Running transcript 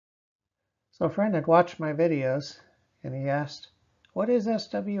So a friend had watched my videos and he asked, "What is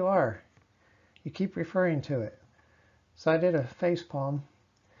SWR? You keep referring to it." So I did a facepalm,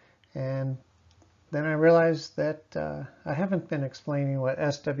 and then I realized that I haven't been explaining what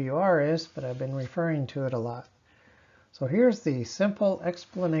SWR is, but I've been referring to it a lot. So here's the simple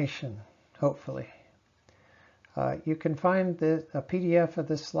explanation, hopefully. You can find a PDF of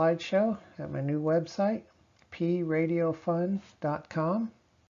this slideshow at my new website, pradiofun.com.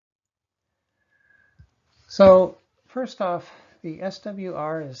 So first off, the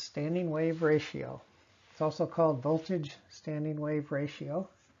SWR is standing wave ratio. It's also called voltage standing wave ratio.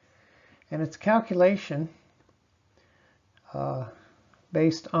 And it's a calculation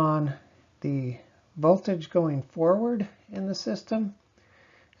based on the voltage going forward in the system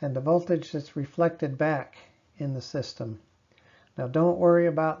and the voltage that's reflected back in the system. Now don't worry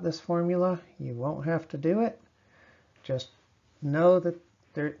about this formula. You won't have to do it. Just know that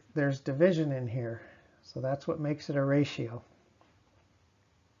there's division in here. So that's what makes it a ratio.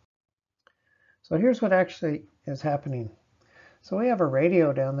 So here's what actually is happening. So we have a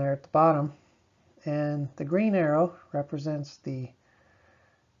radio down there at the bottom, and the green arrow represents the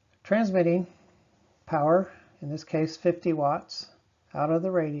transmitting power, in this case 50 watts, out of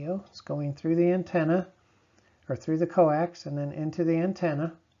the radio. It's going through the antenna, or through the coax, and then into the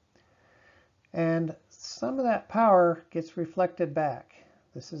antenna. And some of that power gets reflected back.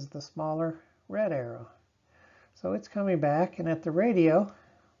 This is the smaller red arrow. So it's coming back, and at the radio,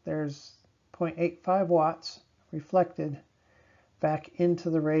 there's 0.85 watts reflected back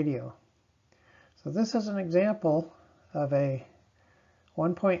into the radio. So this is an example of a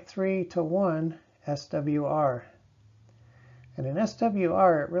 1.3 to 1 SWR. And in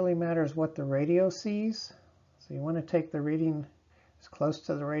SWR, it really matters what the radio sees. So you want to take the reading as close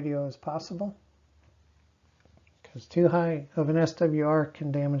to the radio as possible, because too high of an SWR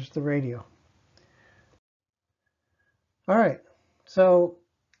can damage the radio. All right, so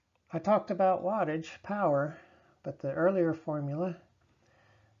I talked about wattage, power, but the earlier formula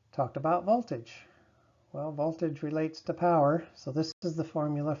talked about voltage. Well, voltage relates to power, so this is the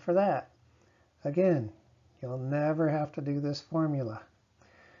formula for that. Again, you'll never have to do this formula.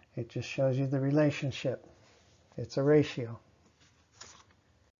 It just shows you the relationship. It's a ratio.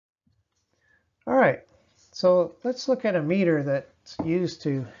 All right, so let's look at a meter that's used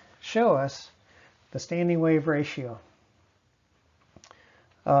to show us the standing wave ratio.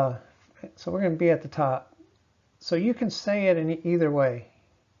 So we're going to be at the top. So you can say it in either way.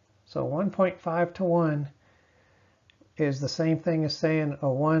 So 1.5 to 1 is the same thing as saying a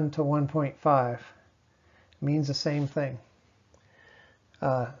 1 to 1.5. It means the same thing.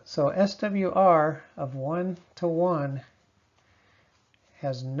 So SWR of 1 to 1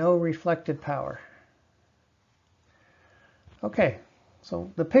 has no reflected power. Okay,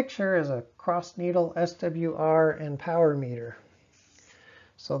 so the picture is a cross needle SWR and power meter.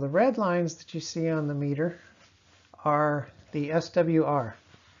 So the red lines that you see on the meter are the SWR.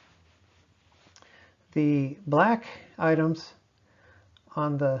 The black items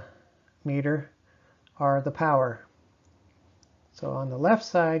on the meter are the power. So on the left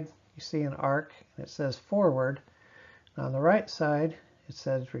side, you see an arc, and it says forward. And on the right side, it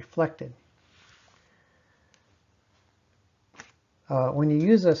says reflected. When you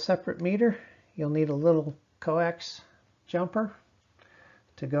use a separate meter, you'll need a little coax jumper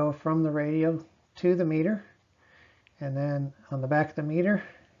to go from the radio to the meter. And then on the back of the meter,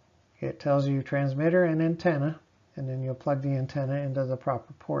 it tells you transmitter and antenna, and then you'll plug the antenna into the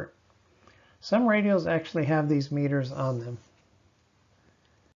proper port. Some radios actually have these meters on them.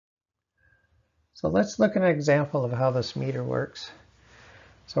 So let's look at an example of how this meter works.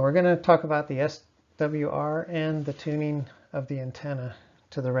 So we're going to talk about the SWR and the tuning of the antenna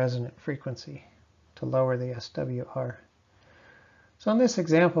to the resonant frequency to lower the SWR. So in this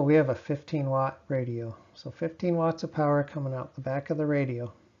example, we have a 15 watt radio. So 15 watts of power coming out the back of the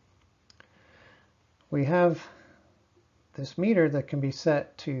radio. We have this meter that can be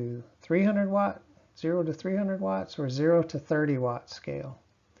set to 300 watt, 0 to 300 watts, or 0 to 30 watt scale.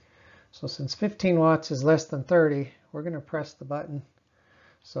 So since 15 watts is less than 30, we're going to press the button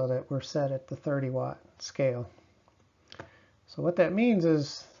so that we're set at the 30 watt scale. So what that means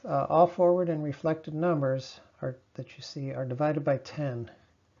is all forward and reflected numbers that you see are divided by 10.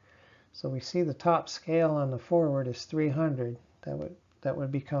 So we see the top scale on the forward is 300. That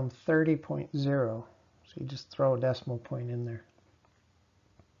would become 30.0. So you just throw a decimal point in there.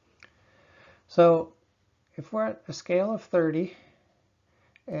 So if we're at a scale of 30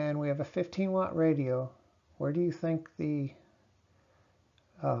 and we have a 15 watt radio, where do you think the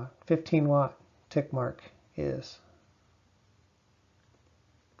 15 watt tick mark is?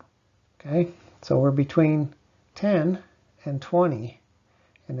 Okay, so we're between 10 and 20,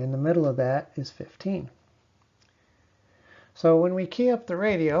 and in the middle of that is 15. So when we key up the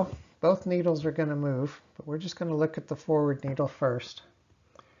radio, both needles are going to move, but we're just going to look at the forward needle first.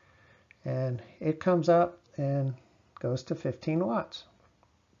 And it comes up and goes to 15 watts.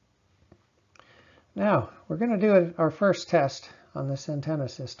 Now, we're going to do our first test on this antenna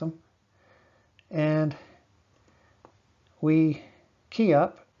system. And we key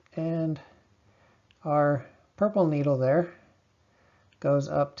up, and our purple needle there goes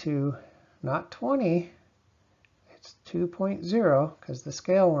up to not 20, it's 2.0 because the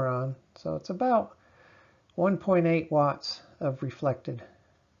scale we're on. So it's about 1.8 watts of reflected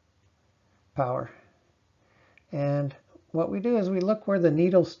power. And what we do is we look where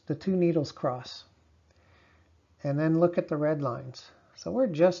the two needles cross, and then look at the red lines. So we're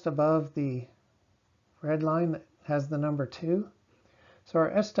just above the red line that has the number 2. So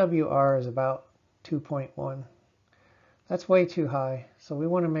our SWR is about 2.1. That's way too high, so we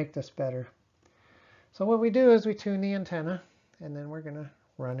want to make this better. So what we do is we tune the antenna, and then we're going to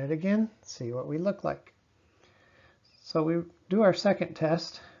run it again, see what we look like. So we do our second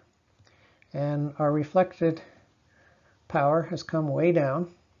test, and our reflected power has come way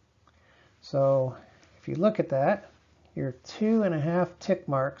down. So if you look at that, you're 2.5 tick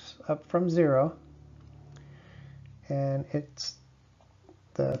marks up from 0. And it's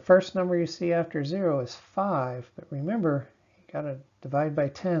the first number you see after 0 is 5. But remember, you got to divide by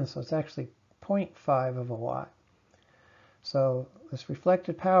 10, so it's actually 0.5 of a watt. So this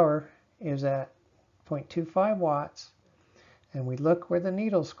reflected power is at 0.25 watts. And we look where the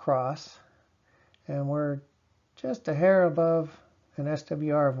needles cross, and we're just a hair above an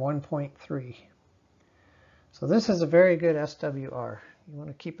SWR of 1.3. So this is a very good SWR. You want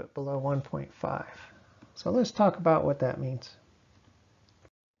to keep it below 1.5. So let's talk about what that means.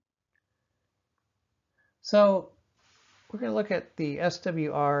 So we're going to look at the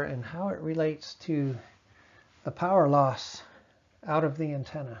SWR and how it relates to the power loss out of the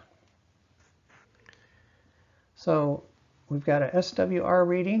antenna. So we've got a SWR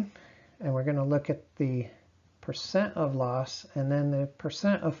reading, and we're going to look at the percent of loss and then the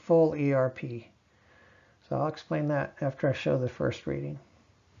percent of full ERP. So I'll explain that after I show the first reading.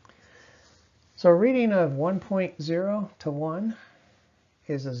 So a reading of 1.0 to 1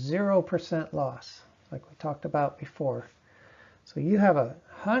 is a 0% loss, like we talked about before. So you have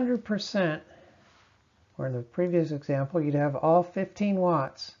 100%, or in the previous example, you'd have all 15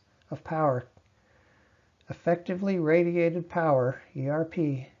 watts of power, effectively radiated power,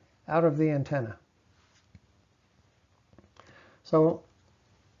 ERP, out of the antenna. So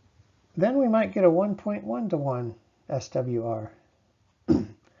then we might get a 1.1 to 1 SWR.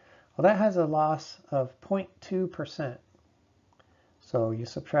 Well, that has a loss of 0.2%. So you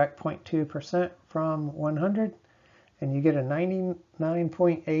subtract 0.2% from 100, and you get a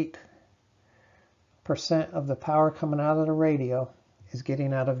 99.8% of the power coming out of the radio is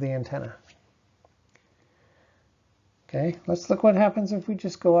getting out of the antenna. Okay, let's look what happens if we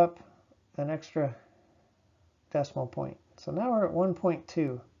just go up an extra decimal point. So now we're at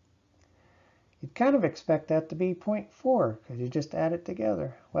 1.2. You'd kind of expect that to be 0.4 because you just add it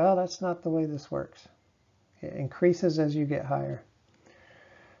together. Well, that's not the way this works. It increases as you get higher.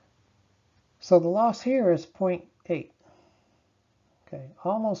 So the loss here is 0.8. Okay,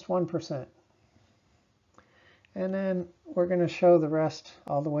 almost 1%. And then we're going to show the rest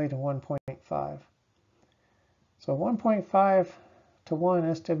all the way to 1.5. So 1.5 to 1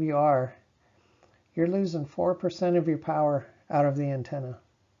 SWR, you're losing 4% of your power out of the antenna.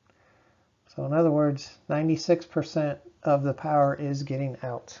 So in other words, 96% of the power is getting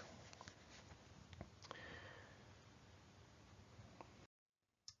out.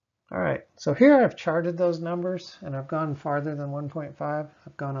 All right, so here I've charted those numbers, and I've gone farther than 1.5.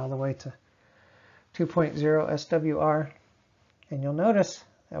 I've gone all the way to 2.0 SWR. And you'll notice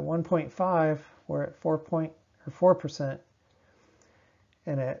at 1.5, we're at 4%.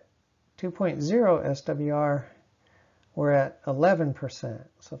 And at 2.0 SWR, we're at 11%.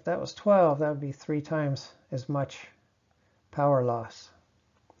 So if that was 12, that would be 3 times as much power loss.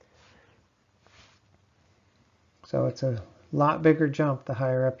 So it's a lot bigger jump the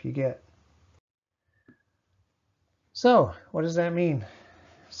higher up you get. So what does that mean?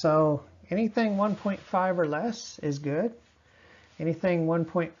 So anything 1.5 or less is good. Anything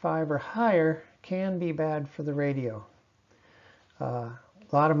 1.5 or higher can be bad for the radio. A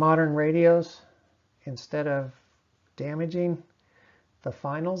lot of modern radios, instead of damaging the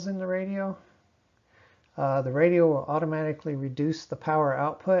finals in the radio will automatically reduce the power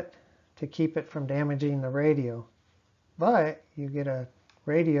output to keep it from damaging the radio. But you get a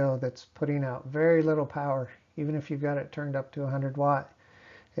radio that's putting out very little power. Even if you've got it turned up to 100 watt,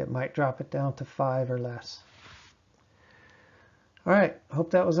 it might drop it down to 5 or less. All right,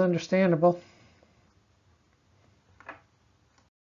 hope that was understandable.